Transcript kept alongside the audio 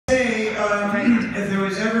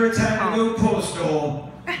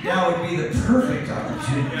perfect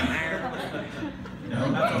opportunity. No?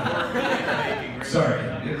 Sorry,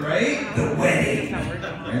 right? The wedding.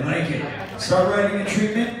 I like it. Start writing a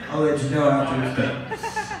treatment, I'll let you know after it's done.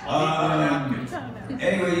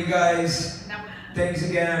 Anyway, you guys, thanks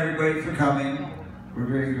again everybody for coming. We're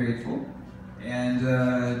very grateful. And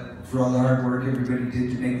for all the hard work everybody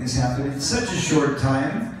did to make this happen in such a short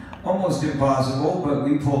time. Almost impossible, but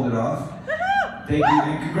we pulled it off. Thank you,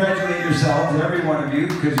 and congratulate yourselves, every one of you,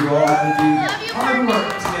 because you all had to do hard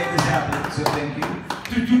work to make this happen, so thank you.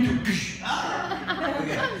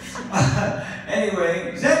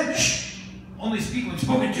 Anyway, Zen, only speak when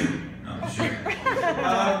spoken to. No, I'm sure.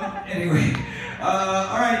 Anyway,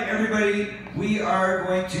 all right, everybody, we are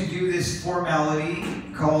going to do this formality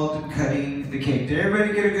called cutting the cake. Did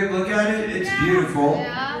everybody get a good look at it? It's beautiful.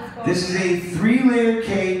 This is a 3-layer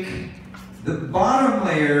cake. The bottom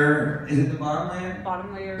layer, is it the bottom layer?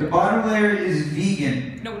 Bottom layer. The bottom layer is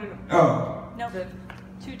vegan. No. Oh. No, the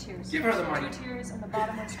 2 tiers. Give her the money. 2 tiers, and the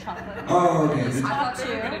bottom one's chocolate. Oh, okay. The top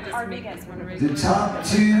 2 are vegan. The top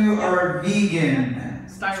 2 are vegan.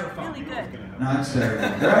 Styrofoam. Really good. Not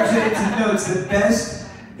styrofoam. They're actually, it's the best.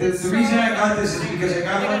 The reason I got this is because I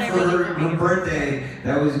got one for her birthday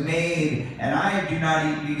that was made, and I do not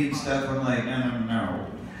eat vegan stuff. I'm like, no.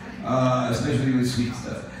 Especially with sweet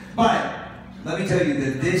stuff. But let me tell you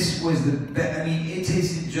that this was the best. I mean, it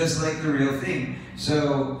tasted just like the real thing.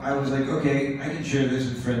 So I was like, okay, I can share this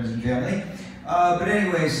with friends and family. But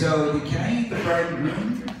anyway, so can I eat the bride and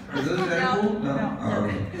groom? Are those edible? No. Oh,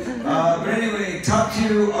 okay. But anyway, top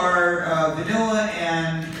 2 are vanilla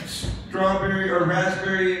and strawberry or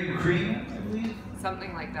raspberry and cream, I believe.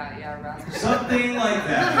 Something like that, yeah, raspberry. Something like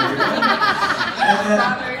that.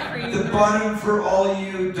 And then the bottom for all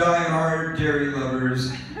you die-hard dairy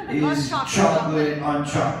lovers is chocolate on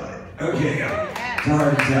chocolate. Okay, it's a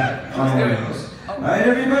heart attack on Oreos. All right,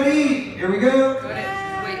 everybody, here we go. Wait, is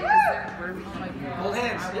there, Hold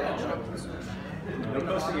hands. No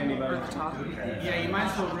posting anybody. Yeah, you might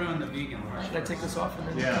as well ruin the vegan part. Should I take this off? And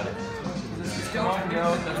then Yeah. This is still on?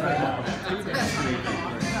 No, that's right.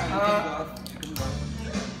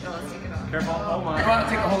 Careful. Oh my. I'll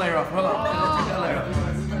take the whole layer off. Hold on. Take that layer off.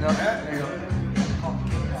 No, there you go.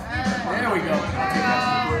 There we go.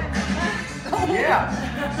 Yeah.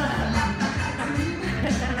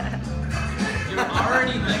 You're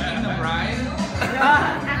already licking the bride?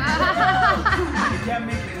 You can't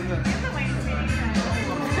make me do it.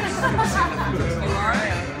 you are?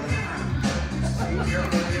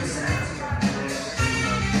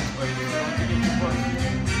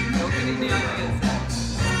 Don't get any ideas.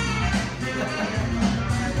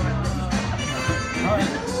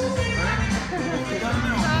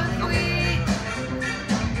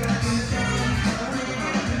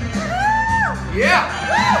 Yeah!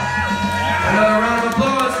 Another round of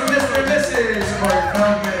applause for Mr. and Mrs.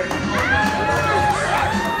 Feldman.